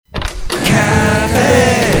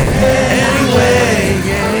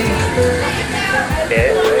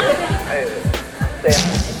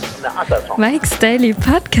Mike's Daily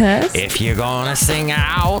Podcast. If you're gonna sing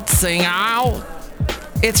out, sing out.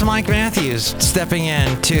 It's Mike Matthews stepping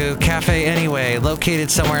in to Cafe Anyway, located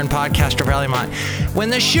somewhere in Podcaster Valleymont. When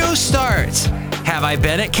the show starts, have I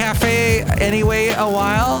been at Cafe Anyway a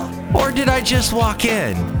while? Or did I just walk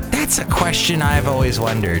in? That's a question I've always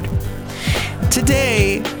wondered.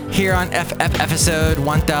 Today, here on episode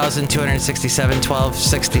 1267,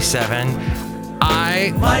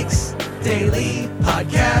 1267, Mike's Daily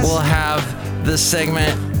Podcast will have the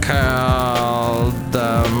segment called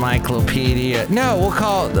the Myclopedia. No, we'll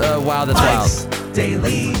call it Wow That's Mike's Wild.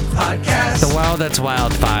 Daily Podcast. The Wow That's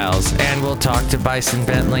Wild files. And we'll talk to Bison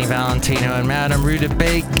Bentley, Valentino, and Madame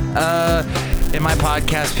Rudabake. In my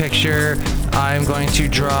podcast picture, I'm going to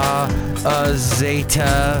draw a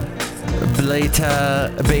Zeta,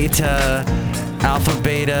 Beta, Alpha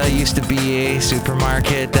Beta. Used to be a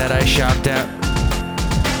supermarket that I shopped at.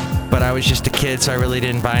 But I was just a kid, so I really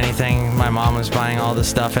didn't buy anything. My mom was buying all the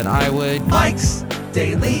stuff, and I would Mike's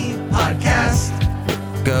Daily Podcast.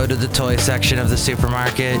 go to the toy section of the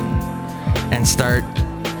supermarket and start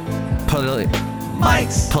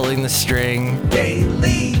Mike's pulling the string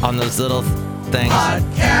Daily on those little things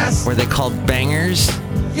Podcast. where they called bangers.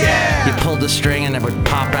 Yeah! You pulled the string and it would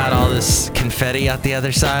pop out all this confetti out the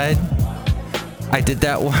other side. I did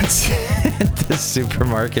that once. The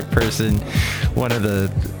supermarket person, one of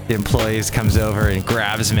the employees comes over and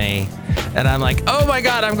grabs me, and I'm like, oh my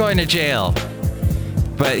god, I'm going to jail.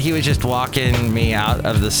 But he was just walking me out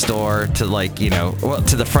of the store to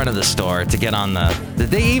to the front of the store to get on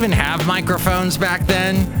did they even have microphones back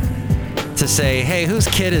then to say, hey, whose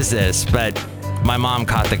kid is this? But my mom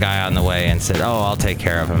caught the guy on the way and said, oh, I'll take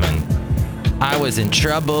care of him. And I was in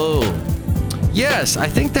trouble. Yes, I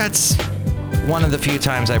think that's one of the few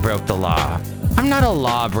times I broke the law. I'm not a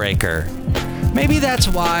lawbreaker. Maybe that's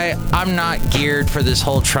why I'm not geared for this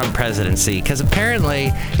whole Trump presidency, because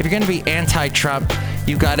apparently if you're going to be anti-Trump,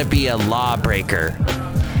 you got to be a lawbreaker.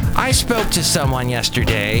 I spoke to someone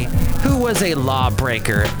yesterday who was a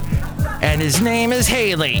lawbreaker, and his name is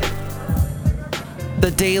Haley.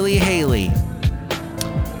 The Daily Haley.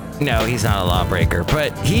 No, he's not a lawbreaker,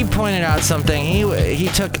 but he pointed out something. He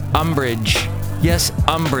took umbrage, yes,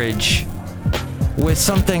 umbrage, with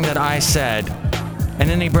something that I said, and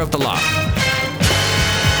then he broke the law.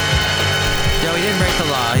 No, he didn't break the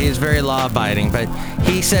law. He was very law-abiding, but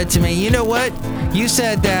he said to me, you know what? You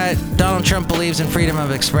said that Donald Trump believes in freedom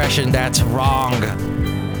of expression. That's wrong.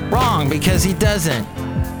 Wrong, because he doesn't.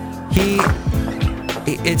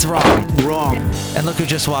 It's wrong. Wrong. And look who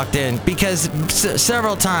just walked in. Because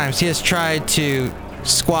several times he has tried to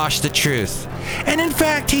squash the truth. And in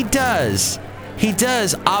fact, he does. He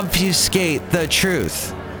does obfuscate the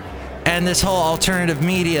truth. And this whole alternative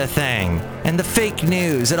media thing and the fake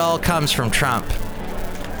news, it all comes from Trump.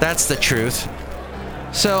 That's the truth.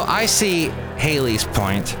 So I see Haley's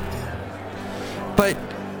point.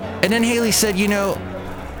 And then Haley said, you know,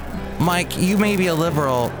 Mike, you may be a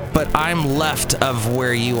liberal, but I'm left of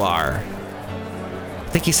where you are. I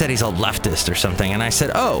think he said he's a leftist or something. And I said,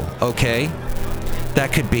 oh, okay,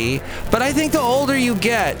 that could be. But I think the older you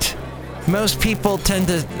get, most people tend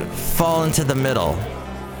to fall into the middle.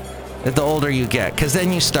 The older you get, because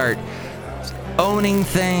then you start owning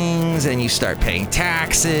things and you start paying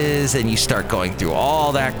taxes and you start going through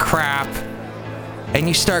all that crap and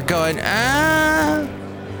you start going,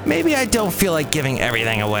 maybe I don't feel like giving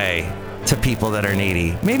everything away to people that are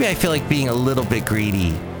needy. Maybe I feel like being a little bit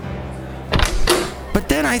greedy. But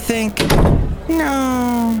then I think,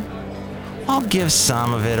 no, I'll give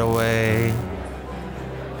some of it away.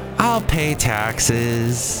 I'll pay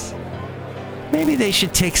taxes. Maybe they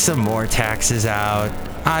should take some more taxes out.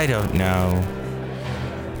 I don't know.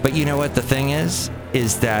 But you know what the thing is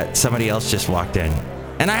that somebody else just walked in.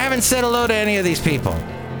 And I haven't said hello to any of these people.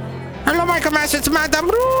 Hello, Michael Master. It's Madame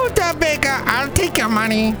Rudabake. I'll take your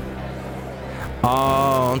money.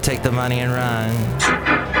 Oh, I'll take the money and run.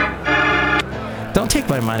 Don't take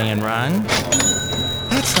my money and run.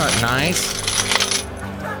 That's not nice.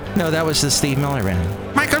 No, that was the Steve Miller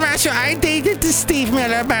Band. Michael Master, I dated the Steve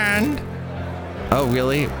Miller Band. Oh,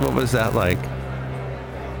 really? What was that like?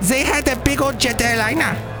 They had a big old jet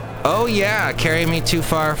airliner. Oh, yeah. Carry Me Too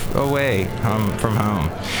Far Away from Home.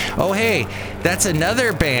 Oh, hey, that's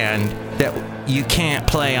another band that you can't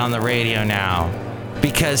play on the radio now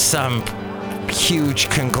because some huge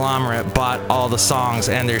conglomerate bought all the songs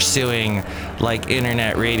and they're suing like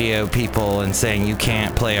internet radio people and saying you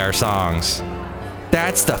can't play our songs.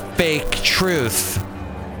 That's the fake truth.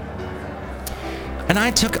 And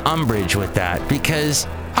I took umbrage with that because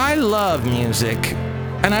I love music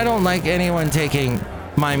and I don't like anyone taking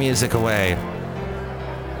my music away.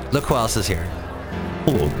 Look who else is here.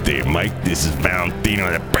 Hello there, Mike. This is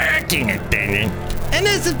Valentino, the parking attendant. And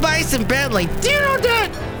this is Bison Bentley. Do you know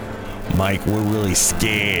that? Mike, we're really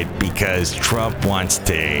scared because Trump wants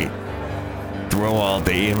to throw all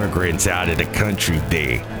the immigrants out of the country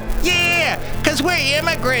there. Yeah, because we're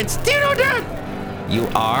immigrants. Do you know that? You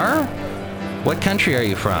are? What country are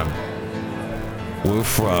you from? We're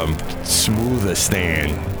from Smoothistan.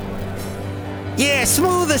 Yeah,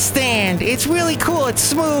 Smoothistan. It's really cool. It's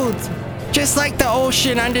smooth. Just like the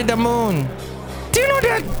ocean under the moon. Do you know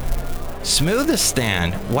that?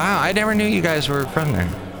 Smoothistan. Wow, I never knew you guys were from there.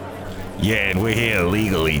 Yeah, and we're here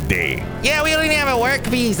illegally there. Yeah, we don't even have a work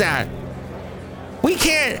visa. We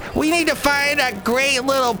need to find a great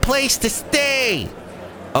little place to stay.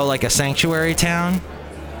 Oh, like a sanctuary town?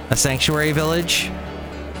 A sanctuary village?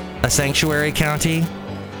 A sanctuary county?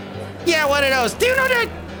 Yeah, one of those. Do you know that?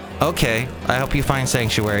 Okay, I hope you find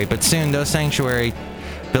sanctuary, but soon those sanctuary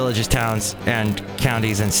villages, towns, and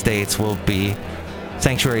counties and states will be,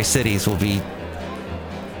 sanctuary cities will be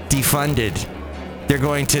defunded. The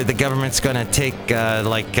government's gonna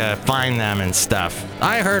fine them and stuff.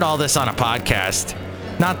 I heard all this on a podcast.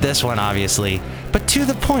 Not this one, obviously, but To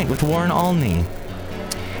the Point with Warren Olney.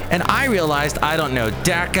 And I realized I don't know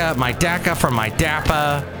my DACA from my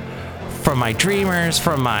DAPA, from my Dreamers,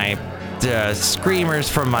 from my Screamers,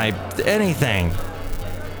 from my anything.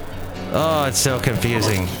 Oh, it's so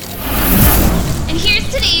confusing. And here's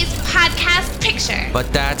today's podcast picture.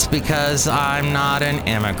 But that's because I'm not an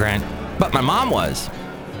immigrant. But my mom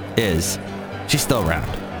is. She's still around.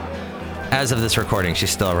 As of this recording,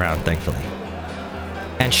 she's still around, thankfully.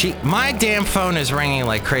 And my damn phone is ringing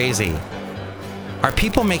like crazy. Are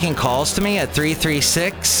people making calls to me at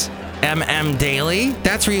 336-MM Daily?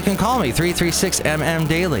 That's where you can call me, 336-MM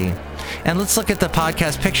Daily. And let's look at the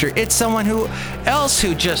podcast picture. It's someone else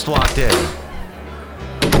who just walked in.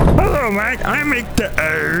 Hello, Mike. I make the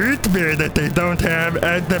root beer that they don't have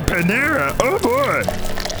at the Panera. Oh, boy.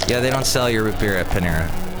 Yeah, they don't sell your root beer at Panera.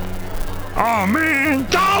 Oh, man.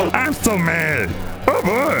 Oh, I'm so mad. Oh,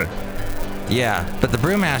 boy. Yeah, but the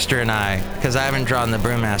Brewmaster and I, because I haven't drawn the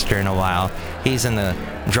Brewmaster in a while, he's in the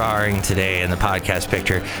drawing today in the podcast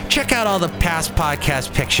picture. Check out all the past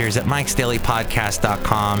podcast pictures at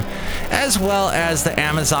mikesdailypodcast.com, as well as the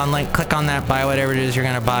Amazon link. Click on that, buy whatever it is you're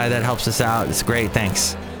going to buy. That helps us out. It's great.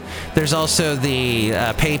 Thanks. There's also the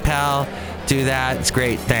PayPal. Do that. It's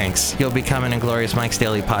great. Thanks. You'll become an Inglorious Mike's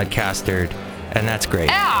Daily podcaster, and that's great.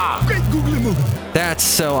 Great googly movie. That's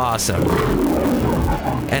so awesome.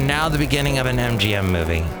 And now the beginning of an MGM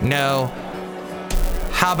movie. No.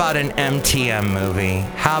 How about an MTM movie?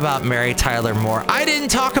 How about Mary Tyler Moore? I didn't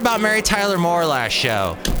talk about Mary Tyler Moore last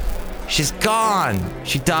show. She's gone.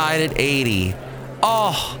 She died at 80.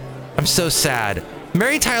 Oh, I'm so sad.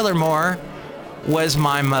 Mary Tyler Moore was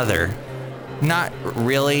my mother. Not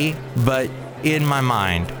really, but in my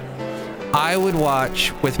mind. I would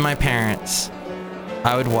watch with my parents.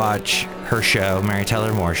 I would watch her show, Mary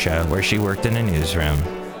Tyler Moore Show, where she worked in a newsroom.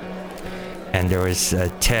 And there was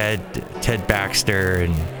Ted Baxter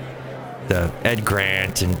and the Ed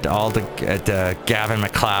Grant and all the Gavin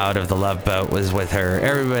MacLeod of the Love Boat was with her.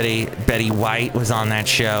 Everybody, Betty White was on that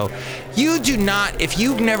show. You do not, if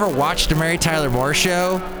you've never watched a Mary Tyler Moore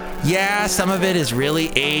Show, yeah, some of it is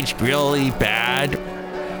really aged really bad.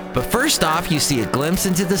 But first off, you see a glimpse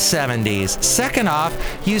into the 70s. Second off,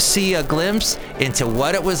 you see a glimpse into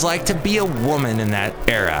what it was like to be a woman in that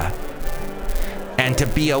era. And to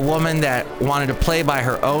be a woman that wanted to play by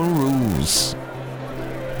her own rules.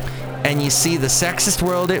 And you see the sexist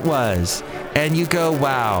world it was. And you go,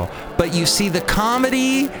 wow. But you see the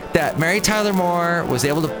comedy that Mary Tyler Moore was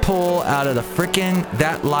able to pull out of the frickin'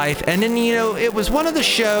 That Life. And then, it was one of the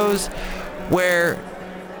shows where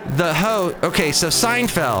the host, okay, so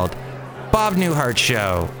Seinfeld, Bob Newhart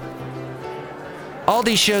show, all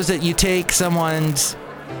these shows that you take someone's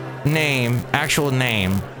name, actual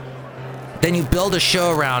name, then you build a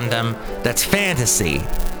show around them that's fantasy,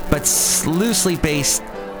 but loosely based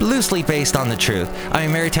on the truth. I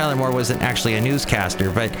mean, Mary Tyler Moore wasn't actually a newscaster,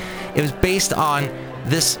 but it was based on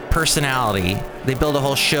this personality. They build a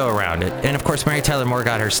whole show around it. And of course, Mary Tyler Moore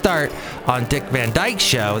got her start on Dick Van Dyke's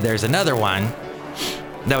show. There's another one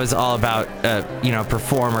that was all about,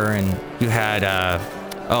 performer, and you had,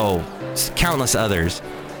 countless others.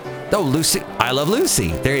 Oh, Lucy, I Love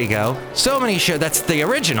Lucy. There you go. So many shows. That's the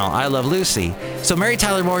original, I Love Lucy. So Mary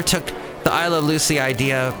Tyler Moore took the I Love Lucy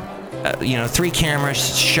idea, 3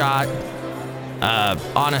 cameras shot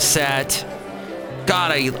on a set.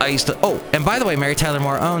 God, I used to... Oh, and by the way, Mary Tyler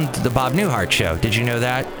Moore owned the Bob Newhart show. Did you know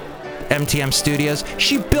that? MTM Studios.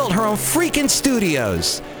 She built her own freaking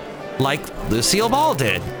studios. Like Lucille Ball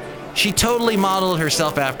did. She totally modeled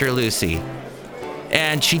herself after Lucy.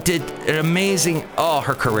 And she did an amazing,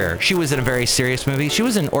 her career. She was in a very serious movie. She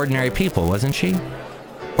was in Ordinary People, wasn't she?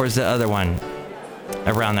 Or is the other one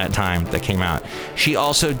around that time that came out? She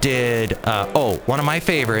also did, one of my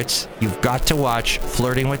favorites. You've got to watch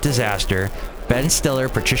Flirting with Disaster. Ben Stiller,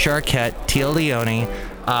 Patricia Arquette, Tia Leone.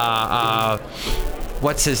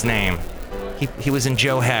 What's his name? He was in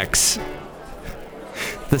Joe Hex.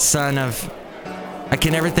 The son of... I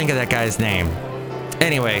can never think of that guy's name.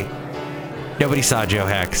 Anyway, nobody saw Joe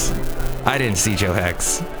Hex. I didn't see Joe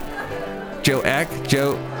Hex. Joe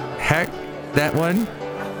Heck? That one?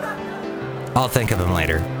 I'll think of him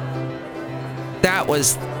later. That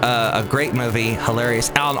was a great movie. Hilarious.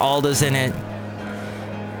 Alan Alda's in it.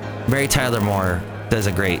 Mary Tyler Moore does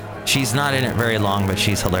a great... She's not in it very long, but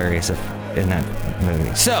she's hilarious in that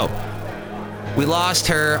movie. So, we lost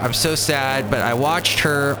her. I'm so sad, but I watched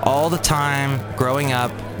her all the time growing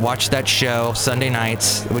up. Watched that show Sunday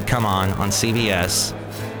nights. It would come on CBS.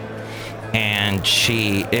 And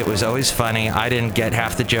it was always funny. I didn't get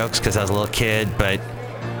half the jokes because I was a little kid, but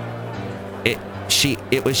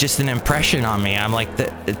it was just an impression on me. I'm like,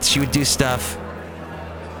 she would do stuff.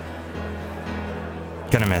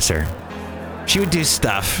 Gonna miss her. She would do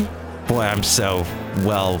stuff. Boy,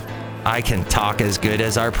 I can talk as good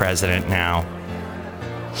as our president now.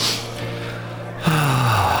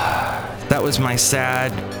 That was my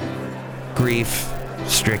sad,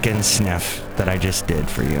 grief-stricken sniff that I just did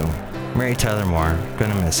for you. Mary Tyler Moore,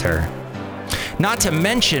 gonna miss her. Not to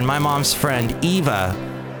mention my mom's friend Eva,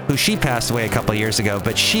 who she passed away a couple years ago,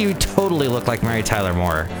 but she totally looked like Mary Tyler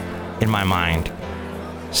Moore in my mind.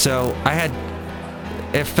 So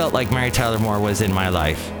it felt like Mary Tyler Moore was in my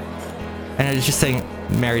life. And I was just saying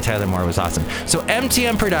Mary Tyler Moore was awesome. So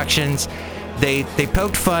MTM Productions, they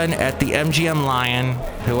poked fun at the MGM Lion,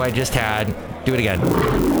 who I just had. Do it again.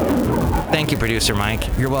 Thank you, producer Mike.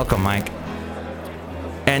 You're welcome, Mike.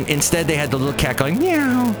 And instead they had the little cat going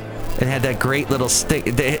meow, and had that great little stick.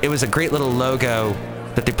 It was a great little logo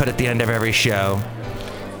that they put at the end of every show.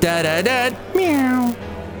 Da da da meow.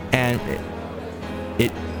 And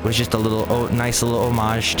it was just a nice little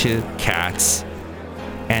homage to cats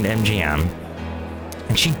and MGM.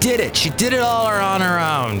 And she did it. She did it all on her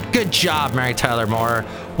own. Good job, Mary Tyler Moore.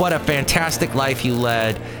 What a fantastic life you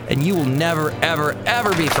led. And you will never, ever,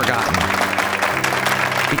 ever be forgotten.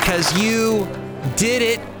 Because you did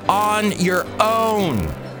it on your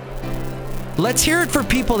own. Let's hear it for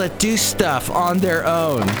people that do stuff on their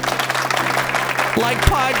own. Like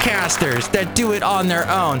podcasters that do it on their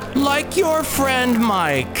own. Like your friend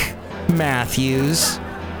Mike Matthews.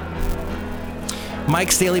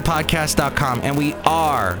 Mike'sDailyPodcast.com, and we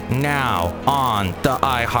are now on the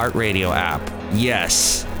iHeartRadio app.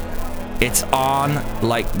 Yes, it's on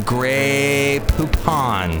like Grey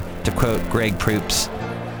Poupon, to quote Greg Proops.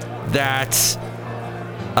 That's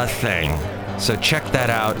a thing. So check that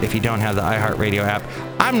out if you don't have the iHeartRadio app.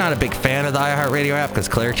 I'm not a big fan of the iHeartRadio app because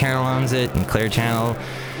Clear Channel owns it, and Clear Channel,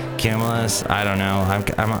 Cumulus, I don't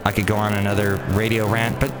know. I could go on another radio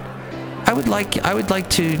rant, but I would like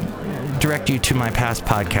to direct you to my past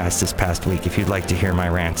podcast this past week if you'd like to hear my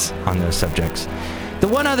rants on those subjects. The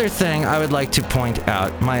one other thing I would like to point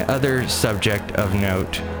out, my other subject of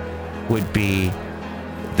note would be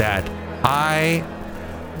that I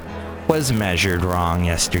was measured wrong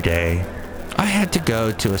yesterday. I had to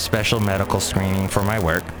go to a special medical screening for my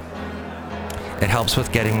work. It helps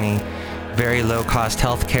with getting me very low-cost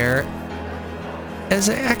health care, as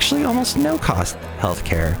actually almost no-cost health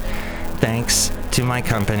care, thanks to my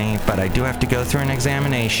company, but I do have to go through an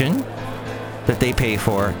examination that they pay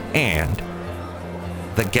for, and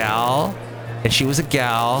the gal, and she was a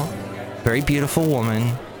gal, very beautiful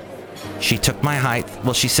woman, she took my height.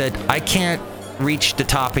 Well, she said, I can't reach the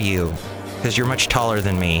top of you because you're much taller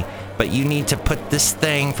than me, but you need to put this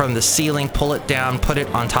thing from the ceiling, pull it down, put it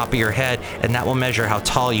on top of your head, and that will measure how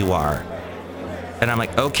tall you are. And I'm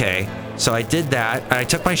like, okay. So I did that, and I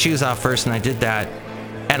took my shoes off first, and I did that.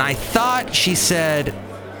 And I thought she said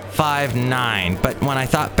 5'9", but when I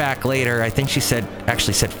thought back later, I think she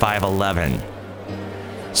actually said 5'11".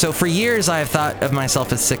 So for years, I have thought of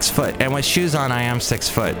myself as 6 foot, and with shoes on, I am 6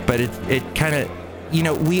 foot. But it kind of,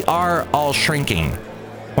 we are all shrinking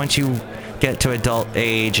once you get to adult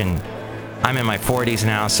age, and I'm in my 40s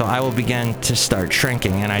now, so I will begin to start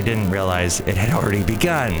shrinking, and I didn't realize it had already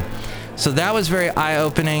begun. So that was very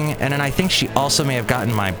eye-opening, and then I think she also may have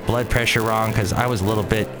gotten my blood pressure wrong because I was a little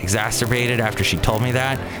bit exacerbated after she told me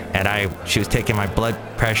that, and she was taking my blood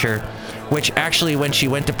pressure, which actually when she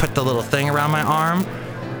went to put the little thing around my arm,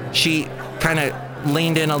 she kind of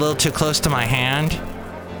leaned in a little too close to my hand,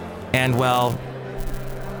 and well,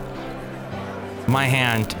 my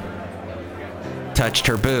hand touched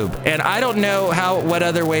her boob. And I don't know what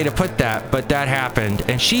other way to put that, but that happened.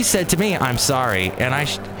 And she said to me, "I'm sorry." And I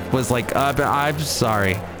was like, "I'm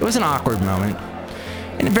sorry." It was an awkward moment.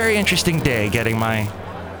 And a very interesting day getting my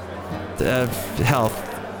health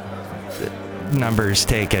numbers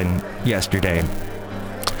taken yesterday.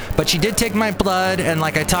 But she did take my blood, and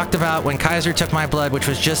like I talked about when Kaiser took my blood, which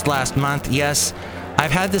was just last month, yes,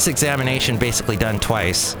 I've had this examination basically done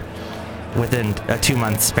twice within a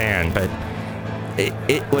 2-month span, but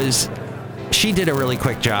she did a really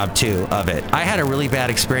quick job too of it. I had a really bad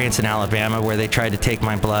experience in Alabama where they tried to take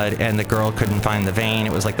my blood and the girl couldn't find the vein.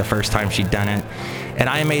 It was like the first time she'd done it. And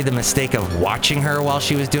I made the mistake of watching her while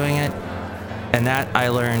she was doing it. And that I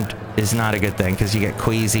learned is not a good thing because you get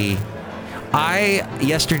queasy. I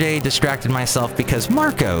yesterday distracted myself because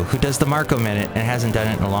Marco, who does the Marco Minute and hasn't done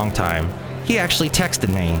it in a long time, he actually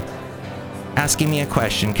texted me asking me a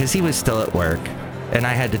question because he was still at work. And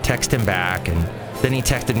I had to text him back, and then he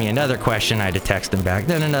texted me another question. I had to text him back,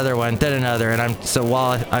 then another one, then another. And so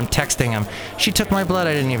while I'm texting him, she took my blood.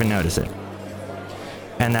 I didn't even notice it.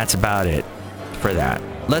 And that's about it for that.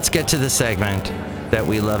 Let's get to the segment that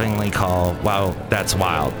we lovingly call Wow, That's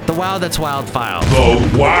Wild. The Wow, That's Wild file.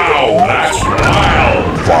 The Wow, That's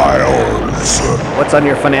Wild files. What's on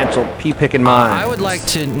your financial pea-picking mind? I would like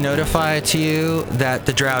to notify to you that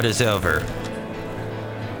the drought is over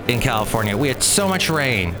in California. We had so much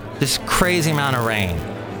rain, this crazy amount of rain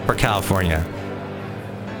for California.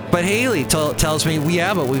 But Haley tells me,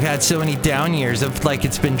 yeah, but we've had so many down years of like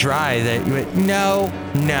it's been dry that you went, no.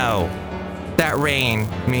 That rain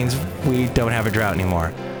means we don't have a drought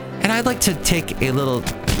anymore. And I'd like to take a little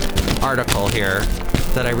article here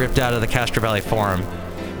that I ripped out of the Castro Valley Forum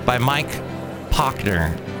by Mike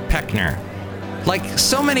Peckner. Like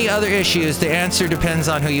so many other issues, the answer depends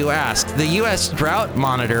on who you ask. The U.S. Drought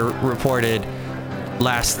Monitor reported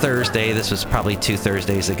last Thursday, this was probably 2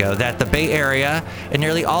 Thursdays ago, that the Bay Area and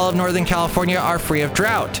nearly all of Northern California are free of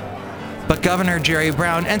drought. But Governor Jerry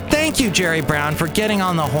Brown, and thank you, Jerry Brown, for getting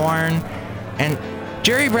on the horn. And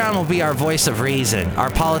Jerry Brown will be our voice of reason,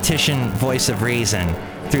 our politician voice of reason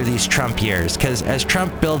through these Trump years. Because as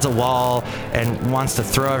Trump builds a wall and wants to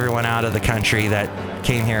throw everyone out of the country that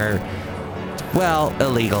came here, well,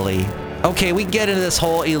 illegally. Okay, we get into this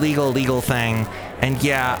whole legal thing. And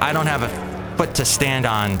yeah, I don't have a foot to stand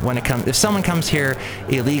on when it comes. If someone comes here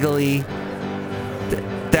illegally,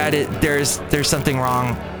 there's something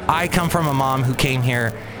wrong. I come from a mom who came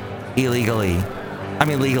here legally.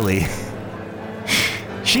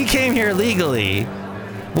 She came here legally,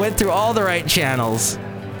 went through all the right channels,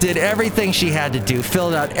 did everything she had to do,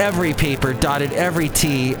 filled out every paper, dotted every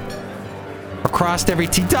T, or crossed every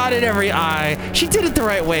T, dotted every I. She did it the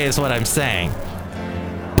right way is what I'm saying.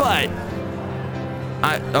 But,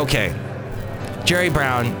 okay, Jerry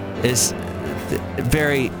Brown is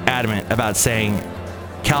very adamant about saying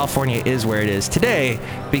California is where it is today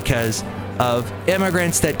because of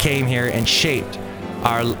immigrants that came here and shaped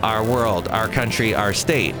our world, our country, our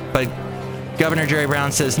state. But Governor Jerry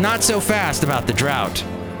Brown says not so fast about the drought.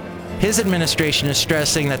 His administration is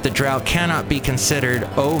stressing that the drought cannot be considered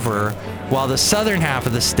over while the southern half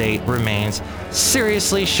of the state remains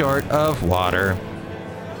seriously short of water.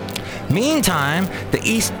 Meantime, the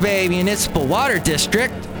East Bay Municipal Water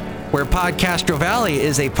District, where Pod Castro Valley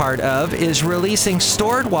is a part of, is releasing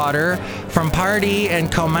stored water from Pardee and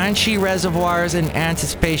Comanche reservoirs in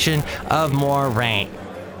anticipation of more rain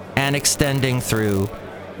and extending through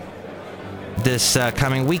this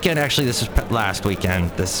coming weekend. Actually, this is last weekend.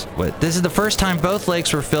 This is the first time both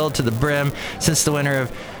lakes were filled to the brim since the winter of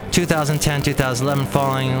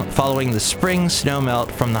 2010-2011 following the spring snowmelt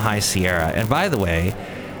from the High Sierra. And by the way,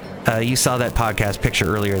 you saw that podcast picture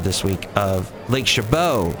earlier this week of Lake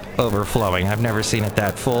Chabot overflowing. I've never seen it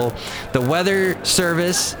that full. The Weather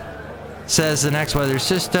Service says the next weather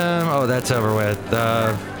system, that's over with.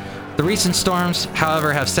 The recent storms,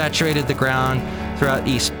 however, have saturated the ground throughout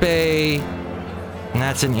East Bay, and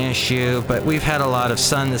that's an issue. But we've had a lot of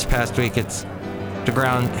sun this past week. The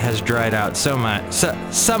ground has dried out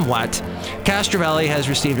somewhat. Castro Valley has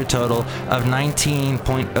received a total of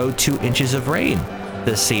 19.02 inches of rain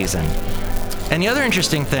this season. And the other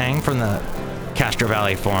interesting thing from the Castro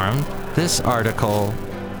Valley Forum, this article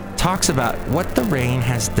talks about what the rain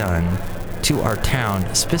has done to our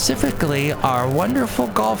town, specifically our wonderful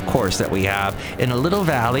golf course that we have in a little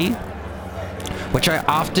valley, which I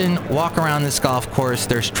often walk around this golf course.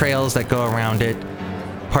 There's trails that go around it.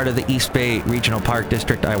 Part of the East Bay Regional Park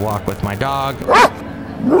District. I walk with my dog,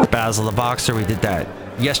 Basil the Boxer. We did that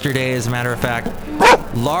yesterday, as a matter of fact.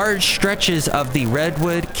 Large stretches of the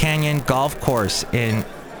Redwood Canyon Golf Course in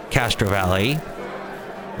Castro Valley,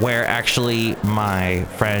 where actually my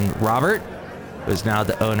friend Robert, who is now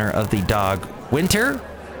the owner of the dog Winter,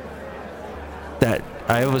 that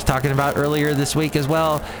I was talking about earlier this week as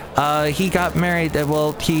well, he got married.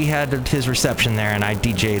 Well, he had his reception there, and I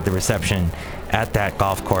DJ'd the reception at that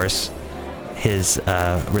golf course. His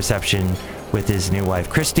reception with his new wife,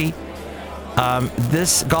 Christy.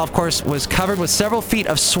 This golf course was covered with several feet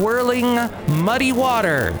of swirling, muddy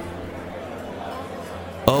water.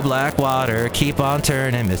 Oh, black water, keep on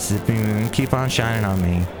turning, Mississippi moon, keep on shining on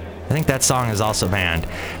me. I think that song is also banned.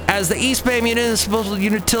 As the East Bay Municipal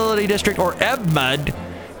Utility District, or EBMUD,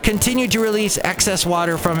 continued to release excess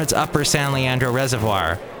water from its upper San Leandro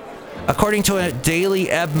Reservoir. According to a daily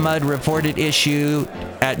EBMUD reported issue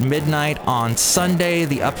at midnight on Sunday,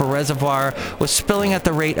 the upper reservoir was spilling at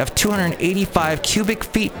the rate of 285 cubic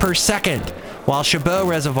feet per second, while Chabot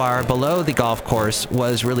Reservoir below the golf course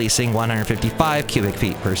was releasing 155 cubic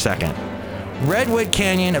feet per second. Redwood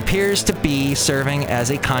Canyon appears to be serving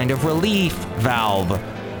as a kind of relief valve.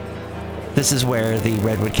 This is where the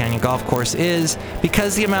Redwood Canyon golf course is,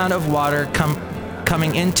 because the amount of water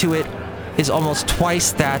coming into it is almost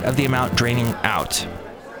twice that of the amount draining out.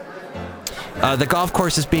 The golf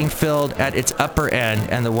course is being filled at its upper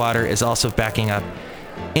end, and the water is also backing up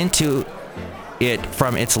into it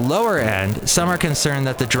from its lower end. Some are concerned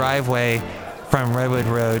that the driveway from Redwood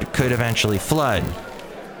Road could eventually flood.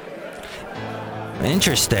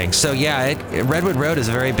 Interesting. So yeah, Redwood Road is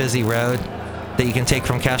a very busy road that you can take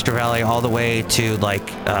from Castro Valley all the way to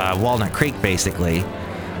Walnut Creek, basically.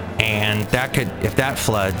 And that could, if that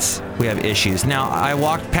floods, we have issues. Now, I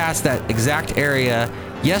walked past that exact area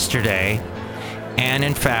yesterday, and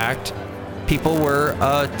in fact, people were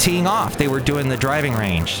teeing off. They were doing the driving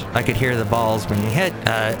range. I could hear the balls being hit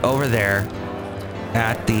over there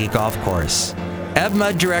at the golf course.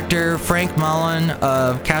 EBMUD Director Frank Mullen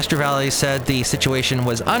of Castro Valley said the situation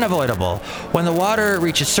was unavoidable. When the water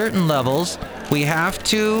reaches certain levels, we have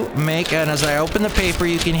to make, and as I open the paper,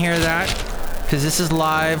 you can hear that, because this is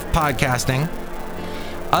live podcasting.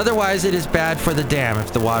 Otherwise, it is bad for the dam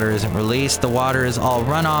if the water isn't released. The water is all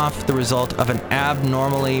runoff, the result of an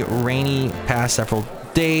abnormally rainy past several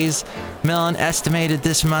days. Mellon estimated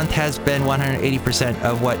this month has been 180%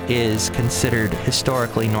 of what is considered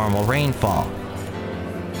historically normal rainfall.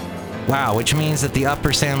 Wow, which means that the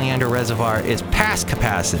upper San Leandro Reservoir is past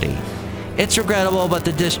capacity. It's regrettable, but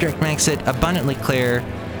the district makes it abundantly clear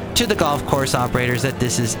to the golf course operators that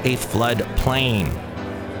this is a flood plain.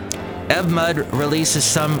 EBMUD releases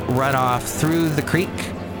some runoff through the creek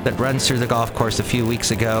that runs through the golf course a few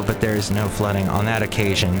weeks ago, but there's no flooding on that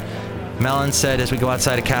occasion. Mellon said, as we go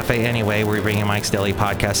outside a cafe anyway, we're bringing Mike's Daily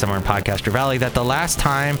Podcast somewhere in Podcastro Valley, that the last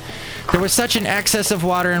time there was such an excess of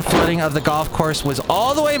water and flooding of the golf course was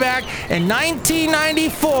all the way back in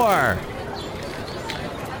 1994.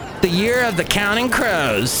 The year of the Counting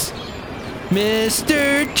Crows.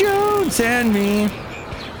 Mr. Jones and me.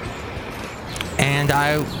 And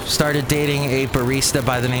I started dating a barista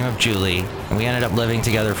by the name of Julie, and we ended up living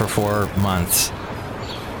together for 4 months.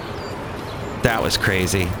 That was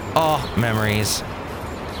crazy. Oh, memories.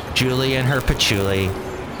 Julie and her patchouli.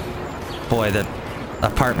 Boy, the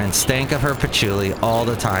apartment stank of her patchouli all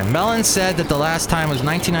the time. Mellon said that the last time was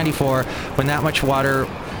 1994 when that much water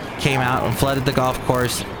came out and flooded the golf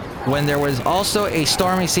course, when there was also a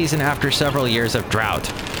stormy season after several years of drought.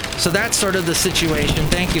 So that's sort of the situation.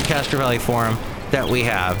 Thank you, Castro Valley Forum, that we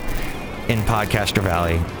have in Podcastro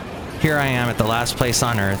Valley. Here I am at the last place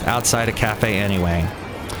on earth, outside a cafe anyway.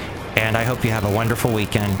 And I hope you have a wonderful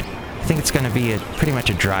weekend. I think it's going to be pretty much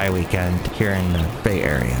a dry weekend here in the Bay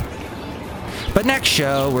Area. But next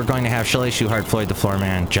show, we're going to have Shelley Shuhart, Floyd the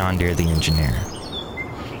Floorman, John Deere the Engineer.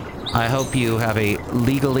 I hope you have a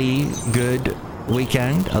legally good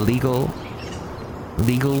weekend, a legal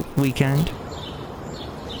weekend,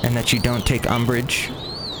 and that you don't take umbrage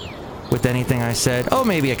with anything I said. Oh,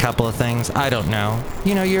 maybe a couple of things. I don't know.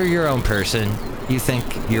 You know, you're your own person. You think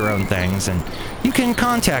your own things, and you can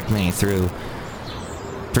contact me through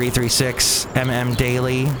 336MM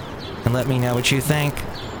Daily and let me know what you think.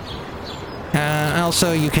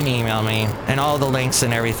 Also, you can email me, and all the links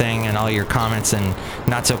and everything and all your comments and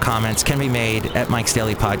not so comments can be made at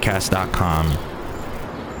mikesdailypodcast.com.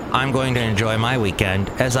 I'm going to enjoy my weekend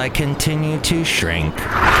as I continue to shrink.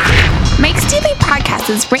 Mike's Daily Podcast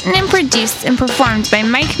is written and produced and performed by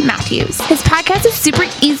Mike Matthews. His podcast is super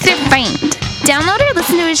easy to find. Download or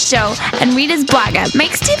listen to his show and read his blog at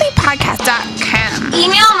mikesdailypodcast.com.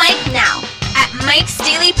 Email Mike now at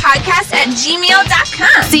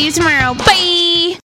mikesdailypodcast@gmail.com. See you tomorrow. Bye.